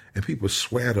wages, and people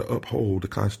swear to uphold the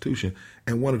Constitution,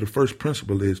 and one of the first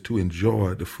principles is to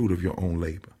enjoy the fruit of your own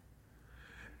labor?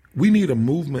 We need a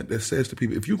movement that says to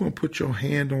people, if you're going to put your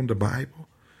hand on the Bible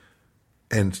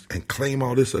and claim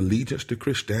all this allegiance to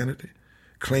Christianity,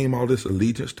 claim all this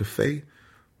allegiance to faith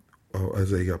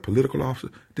as a political officer,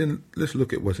 then let's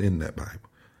look at what's in that Bible.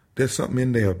 There's something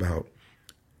in there about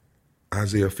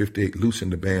Isaiah 58, loosing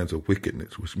the bands of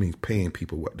wickedness, which means paying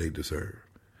people what they deserve.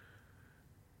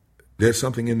 There's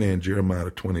something in there in Jeremiah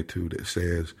 22 that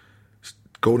says,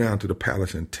 go down to the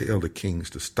palace and tell the kings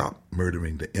to stop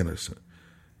murdering the innocent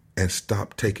and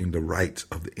stop taking the rights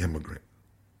of the immigrant.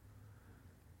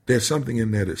 There's something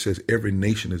in there that says every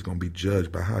nation is going to be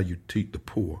judged by how you treat the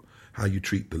poor, how you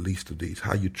treat the least of these,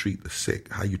 how you treat the sick,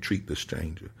 how you treat the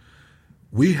stranger.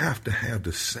 We have to have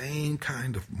the same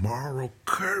kind of moral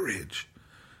courage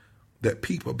that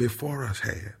people before us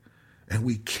had. And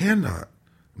we cannot,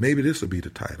 maybe this will be the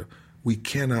title, we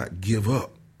cannot give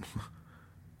up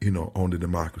on the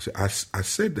democracy. I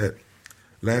said that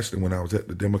lastly when I was at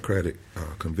the Democratic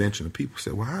convention, and people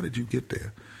said, well, how did you get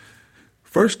there?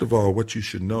 First of all, what you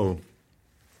should know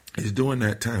is during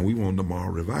that time, we were on the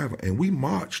moral revival, and we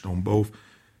marched on both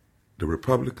the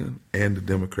Republican and the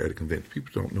Democratic convention.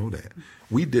 People don't know that.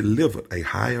 We delivered a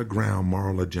higher ground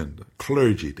moral agenda.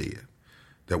 Clergy did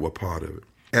that were part of it.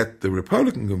 At the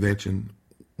Republican convention,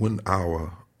 when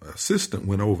our assistant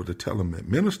went over to tell them that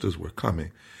ministers were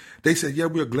coming, they said, yeah,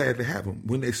 we're glad to have them.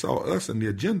 When they saw us and the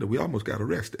agenda, we almost got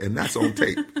arrested, and that's on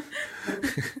tape.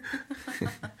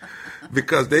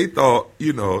 Because they thought,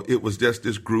 it was just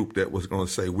this group that was going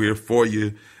to say, we're for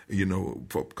you,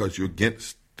 because you're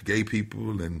against gay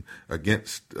people and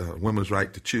against women's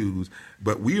right to choose.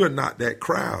 But we are not that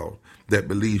crowd that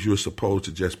believes you're supposed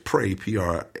to just pray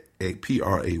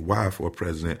P-R-A-Y for a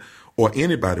president or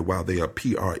anybody while they are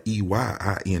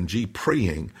P-R-E-Y-I-N-G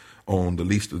praying on the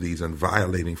least of these and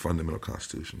violating fundamental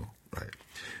constitutional right.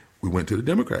 We went to the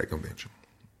Democratic convention.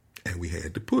 And we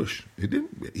had to push. It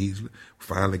didn't easily.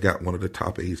 Finally got one of the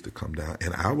top aides to come down,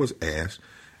 and I was asked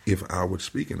if I would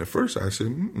speak. And at first I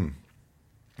said,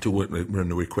 to when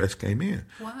the request came in.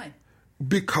 Why?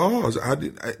 Because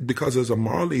because as a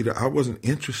moral leader, I wasn't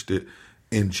interested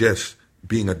in just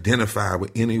being identified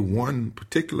with any one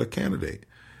particular candidate.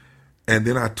 And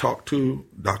then I talked to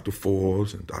Dr.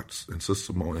 Forbes and Sister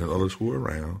Simone and others who were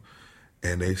around,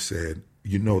 and they said,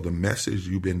 the message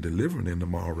you've been delivering in the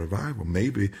moral revival,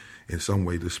 maybe in some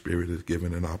way the Spirit is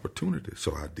giving an opportunity.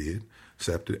 So I did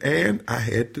accept it. And I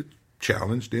had to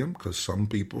challenge them because some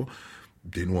people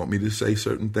didn't want me to say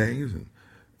certain things and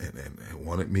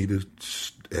wanted me to,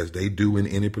 as they do in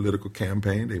any political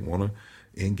campaign, they want to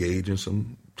engage in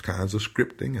some kinds of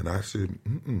scripting. And I said,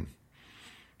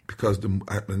 because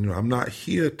I'm not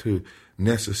here to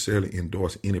necessarily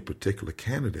endorse any particular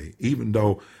candidate, even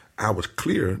though I was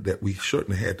clear that we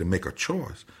certainly had to make a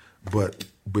choice. But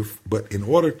in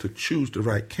order to choose the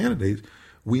right candidates,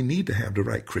 we need to have the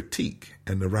right critique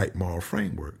and the right moral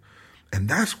framework. And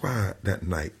that's why that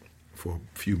night, for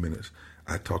a few minutes,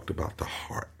 I talked about the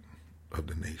heart of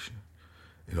the nation.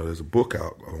 There's a book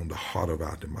out on the heart of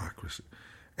our democracy.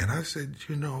 And I said,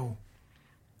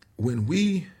 when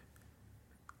we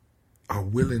are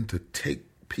willing to take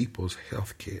people's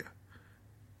health care,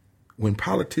 when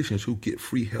politicians who get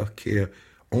free health care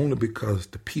only because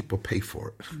the people pay for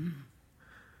it,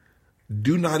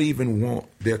 do not even want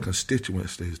their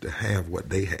constituencies to have what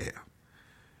they have,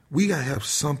 we got to have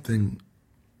something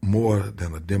more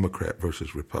than a Democrat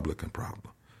versus Republican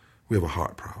problem. We have a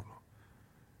heart problem.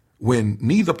 When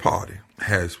neither party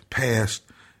has passed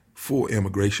full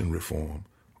immigration reform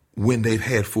when they've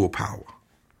had full power,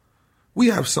 we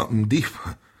have something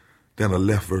deeper than a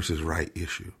left versus right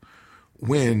issue.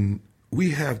 When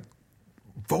we have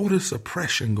voter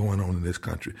suppression going on in this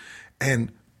country,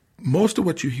 and most of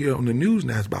what you hear on the news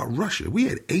now is about Russia. We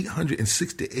had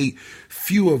 868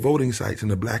 fewer voting sites in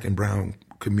the black and brown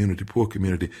community, poor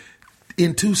community.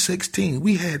 In 2016,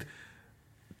 we had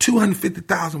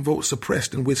 250,000 votes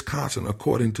suppressed in Wisconsin,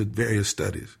 according to various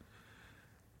studies.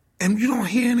 And you don't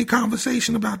hear any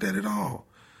conversation about that at all.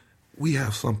 We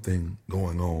have something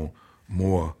going on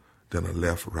more than a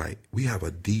left-right. We have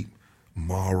a deep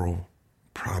moral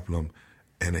problem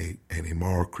and a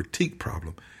moral critique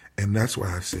problem. And that's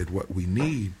why I said what we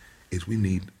need is we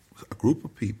need a group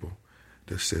of people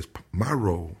that says my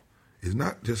role is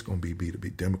not just going to be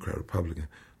Democrat, Republican,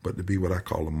 but to be what I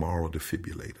call the moral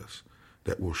defibrillators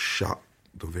that will shock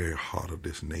the very heart of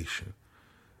this nation.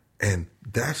 And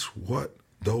that's what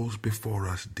those before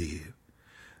us did.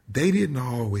 They didn't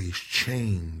always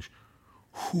change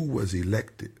who was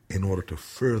elected in order to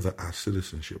further our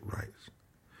citizenship rights.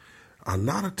 A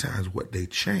lot of times what they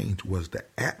changed was the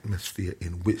atmosphere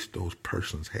in which those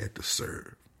persons had to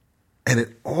serve. And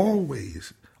it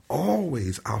always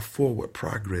our forward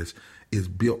progress is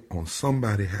built on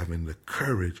somebody having the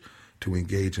courage to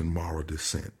engage in moral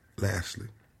dissent. Lastly,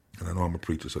 and I know I'm a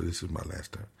preacher, so this is my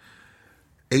last time.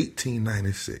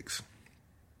 1896,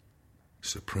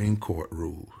 Supreme Court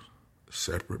rules,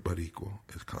 separate but equal,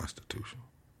 is constitutional.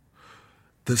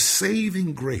 The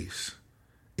saving grace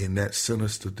in that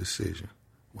sinister decision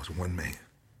was one man,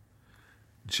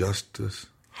 Justice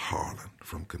Harlan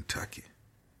from Kentucky.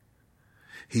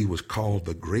 He was called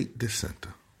the Great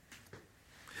Dissenter.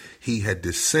 He had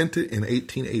dissented in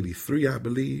 1883, I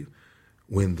believe,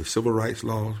 when the civil rights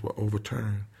laws were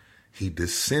overturned. He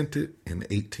dissented in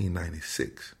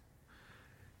 1896.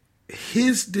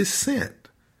 His dissent,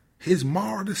 his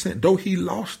moral dissent, though he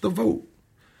lost the vote,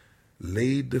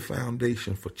 laid the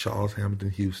foundation for Charles Hamilton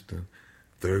Houston,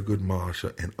 Thurgood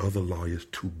Marshall, and other lawyers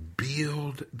to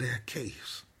build their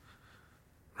case.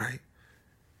 right?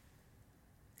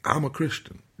 I'm a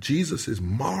Christian. Jesus'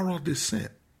 moral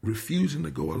dissent, refusing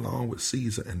to go along with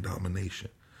Caesar and domination,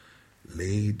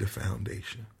 laid the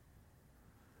foundation.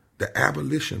 The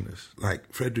abolitionists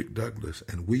like Frederick Douglass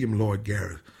and William Lloyd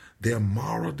Garrison, their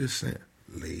moral dissent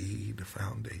laid the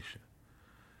foundation.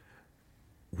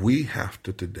 We have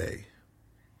to today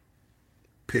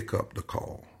pick up the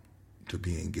call to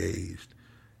be engaged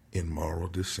in moral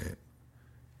dissent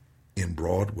in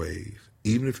broad ways,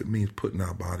 even if it means putting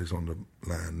our bodies on the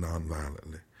line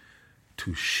nonviolently,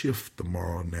 to shift the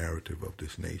moral narrative of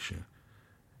this nation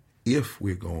if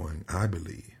we're going, I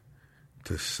believe,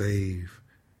 to save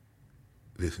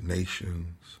this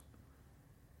nation's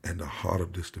and the heart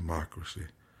of this democracy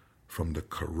from the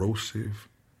corrosive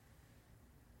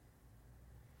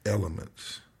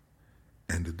elements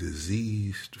and the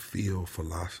diseased-filled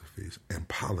philosophies and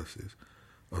policies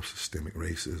of systemic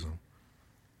racism,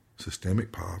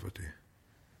 systemic poverty,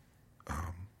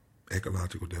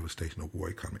 ecological devastation, of war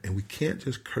economy. And we can't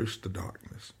just curse the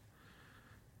darkness.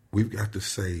 We've got to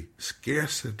say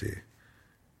scarcity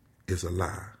is a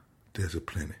lie. There's a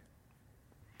plenty.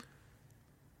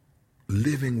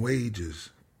 Living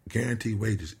wages, guaranteed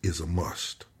wages, is a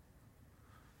must.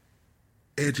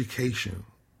 Education,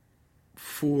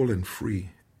 full and free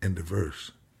and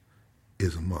diverse,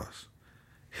 is a must.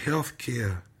 Health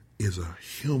care is a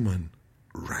human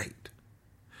right.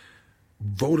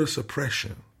 Voter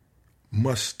suppression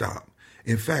must stop.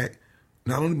 In fact,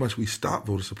 not only must we stop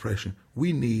voter suppression,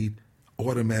 we need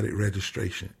automatic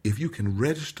registration. If you can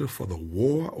register for the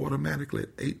war automatically at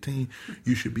 18,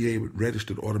 you should be able to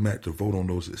register automatically to vote on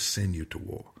those that send you to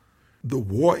war. The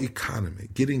war economy,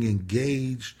 getting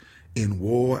engaged in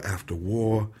war after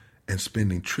war and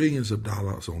spending trillions of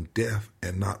dollars on death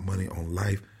and not money on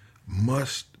life,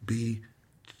 must be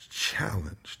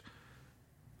challenged.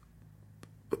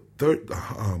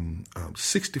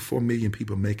 64 million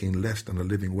people making less than a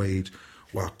living wage,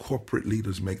 while corporate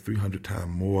leaders make 300 times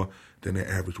more than their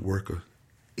average worker,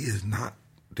 is not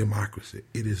democracy.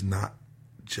 It is not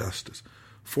justice.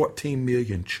 14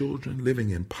 million children living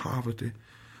in poverty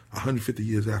 150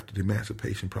 years after the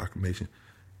Emancipation Proclamation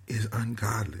is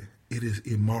ungodly. It is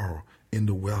immoral in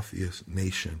the wealthiest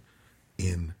nation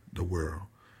in the world.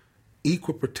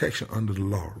 Equal protection under the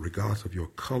law, regardless of your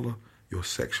color, your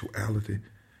sexuality,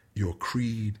 your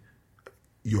creed,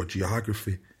 your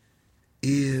geography,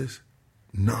 is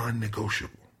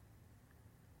non-negotiable.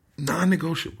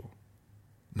 Non-negotiable.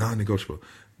 Non-negotiable.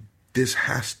 This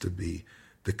has to be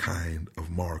the kind of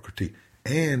moral critique,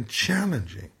 and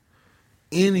challenging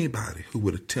anybody who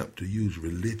would attempt to use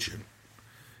religion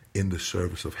in the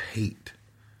service of hate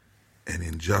and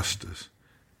injustice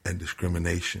and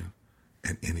discrimination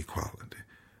and inequality.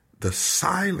 The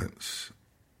silence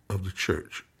of the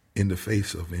church in the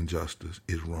face of injustice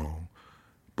is wrong.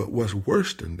 But what's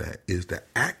worse than that is the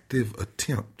active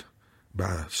attempt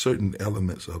by certain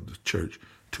elements of the church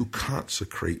to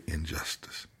consecrate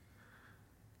injustice,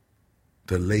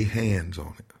 to lay hands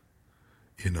on it,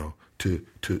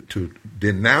 to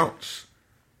denounce,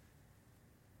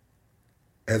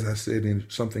 as I said in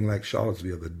something like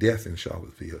Charlottesville, the death in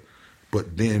Charlottesville,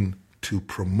 but then to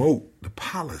promote the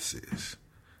policies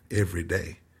every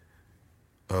day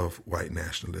of white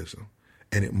nationalism.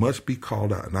 And it must be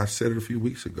called out. And I said it a few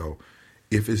weeks ago,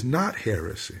 if it's not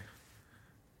heresy,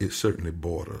 it certainly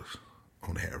borders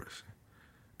on heresy.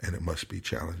 And it must be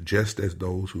challenged, just as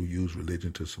those who use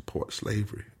religion to support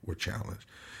slavery were challenged,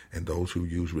 and those who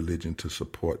use religion to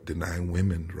support denying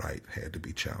women's rights had to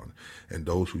be challenged, and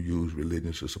those who use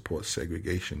religion to support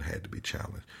segregation had to be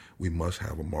challenged. We must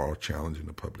have a moral challenge in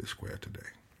the public square today.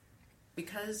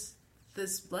 Because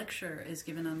this lecture is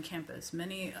given on campus,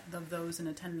 many of those in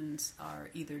attendance are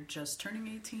either just turning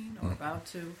 18 or about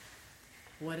to.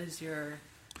 What is your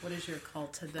call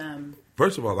to them?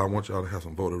 First of all, I want y'all to have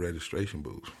some voter registration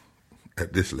booths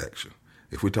at this lecture.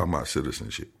 If we're talking about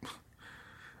citizenship,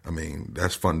 I mean,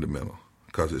 that's fundamental,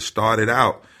 because it started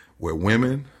out where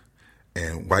women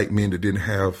and white men that didn't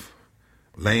have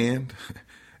land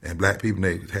and black people,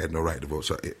 they had no right to vote.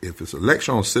 So if it's an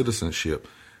election on citizenship,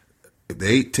 if they're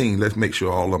 18, let's make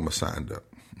sure all of them are signed up.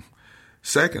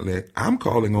 Secondly, I'm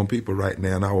calling on people right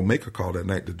now, and I will make a call that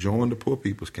night, to join the Poor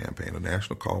People's Campaign, a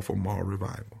national call for moral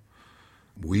revival.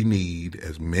 We need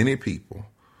as many people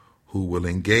who will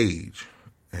engage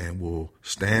and will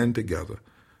stand together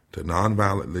to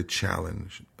nonviolently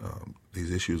challenge these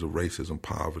issues of racism,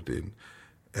 poverty, and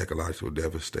ecological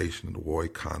devastation, and the war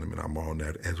economy, and our moral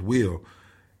narrative as will,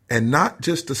 and not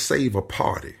just to save a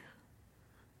party,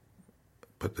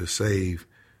 but to save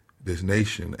this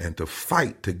nation and to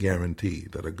fight to guarantee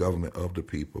that a government of the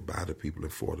people, by the people,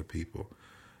 and for the people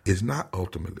is not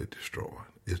ultimately destroyed,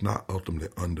 is not ultimately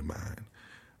undermined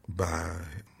by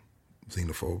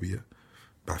xenophobia,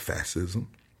 by fascism,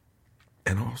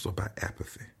 and also by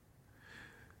apathy.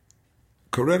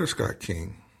 Coretta Scott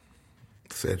King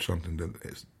said something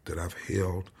that I've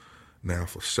held now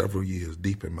for several years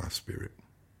deep in my spirit.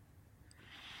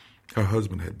 Her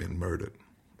husband had been murdered,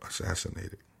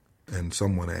 assassinated, and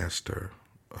someone asked her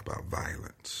about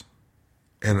violence.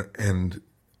 And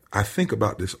I think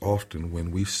about this often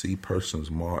when we see persons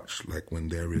march, like when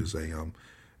there is a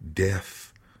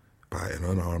death by an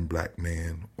unarmed black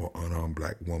man or unarmed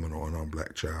black woman or unarmed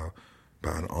black child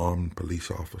by an armed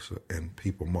police officer, and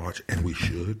people march, and we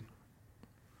should.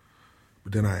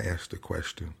 But then I asked the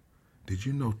question, did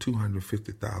you know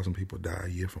 250,000 people die a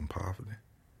year from poverty?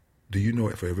 Do you know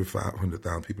that for every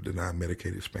 500,000 people denied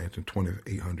Medicaid expansion,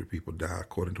 2,800 people die,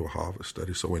 according to a Harvard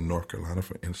study? So in North Carolina,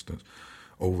 for instance,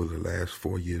 over the last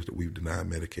 4 years that we've denied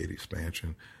Medicaid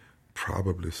expansion,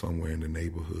 probably somewhere in the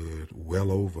neighborhood,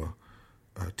 well over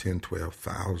 10,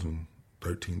 12,000,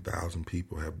 13,000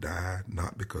 people have died,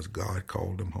 not because God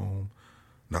called them home,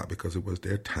 not because it was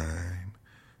their time,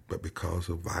 but because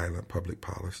of violent public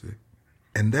policy.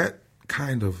 And that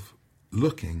kind of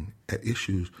looking at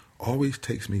issues always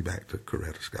takes me back to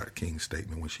Coretta Scott King's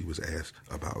statement when she was asked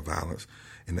about violence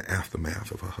in the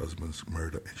aftermath of her husband's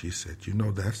murder. And she said, you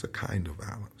know, that's a kind of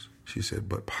violence. She said,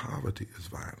 but poverty is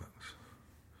violence.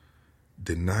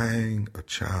 Denying a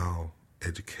child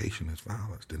education is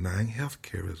violence. Denying health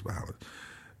care is violence.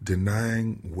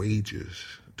 Denying wages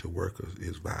to workers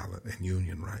is violent, and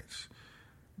union rights.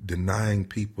 Denying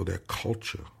people their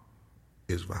culture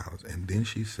is violence. And then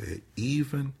she said,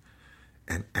 even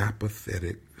an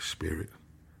apathetic spirit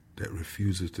that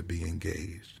refuses to be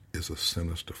engaged is a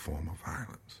sinister form of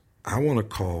violence. I want to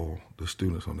call the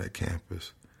students on that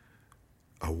campus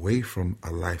away from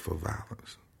a life of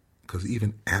violence, because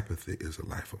even apathy is a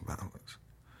life of violence,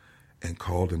 and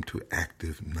call them to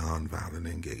active nonviolent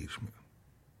engagement.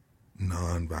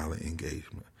 Nonviolent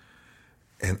engagement.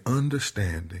 And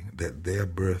understanding that their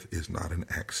birth is not an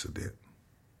accident,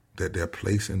 that their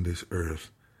place in this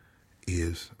earth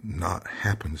is not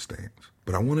happenstance.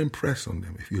 But I want to impress on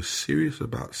them, if you're serious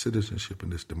about citizenship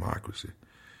in this democracy,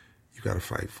 you got to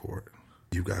fight for it.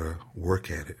 You got to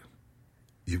work at it.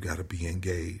 You got to be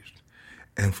engaged.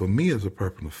 And for me as a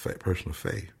person of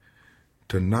faith,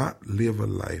 to not live a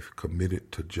life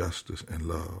committed to justice and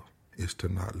love is to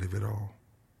not live at all.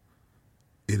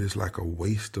 It is like a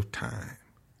waste of time.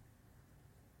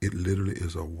 It literally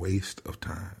is a waste of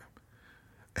time.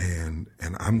 And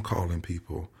I'm calling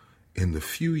people, in the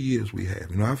few years we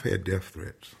have, I've had death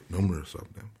threats, numerous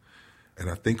of them, and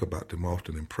I think about them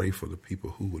often and pray for the people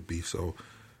who would be so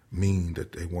mean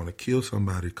that they want to kill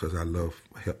somebody because I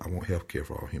want health care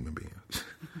for all human beings.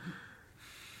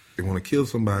 They want to kill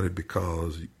somebody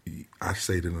because I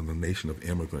say that in the nation of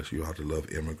immigrants, you ought to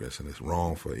love immigrants, and it's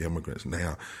wrong for immigrants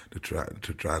now to try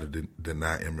to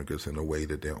deny immigrants in a way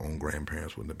that their own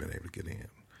grandparents wouldn't have been able to get in.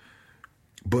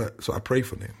 But so I pray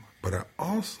for them. But I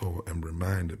also am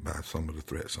reminded by some of the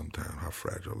threats sometimes how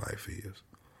fragile life is.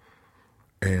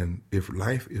 And if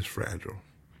life is fragile,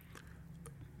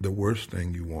 the worst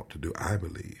thing you want to do, I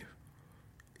believe,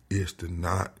 is to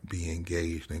not be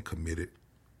engaged and committed.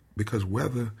 Because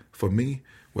whether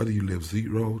you live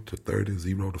 0 to 30,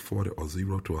 0 to 40, or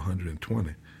 0 to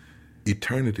 120,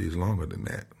 eternity is longer than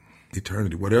that.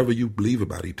 Eternity, whatever you believe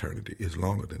about eternity, is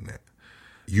longer than that.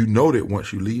 You know that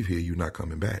once you leave here, you're not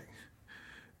coming back.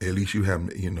 At least you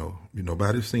haven't,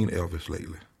 nobody's seen Elvis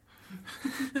lately.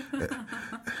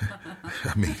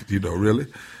 I mean, really?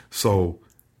 So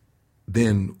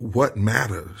then what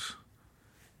matters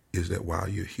is that while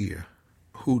you're here,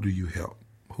 who do you help?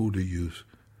 Who do you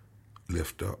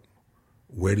lift up?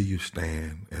 Where do you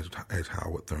stand, as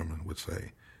Howard Thurman would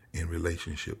say, in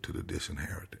relationship to the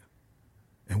disinherited?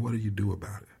 And what do you do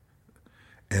about it?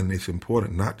 And it's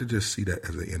important not to just see that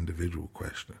as an individual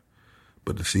question,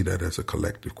 but to see that as a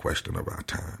collective question of our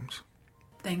times.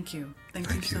 Thank you.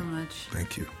 Thank you so much.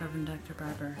 Thank you. Reverend Dr.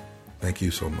 Barber. Thank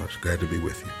you so much. Glad to be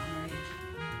with you. All right.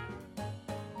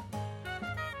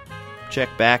 Check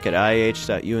back at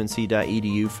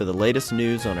ih.unc.edu for the latest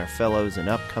news on our fellows and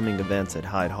upcoming events at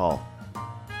Hyde Hall.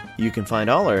 You can find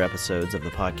all our episodes of the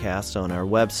podcast on our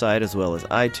website, as well as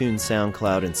iTunes,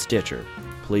 SoundCloud, and Stitcher.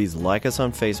 Please like us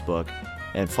on Facebook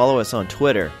and follow us on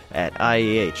Twitter at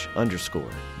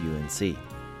IEH_UNC.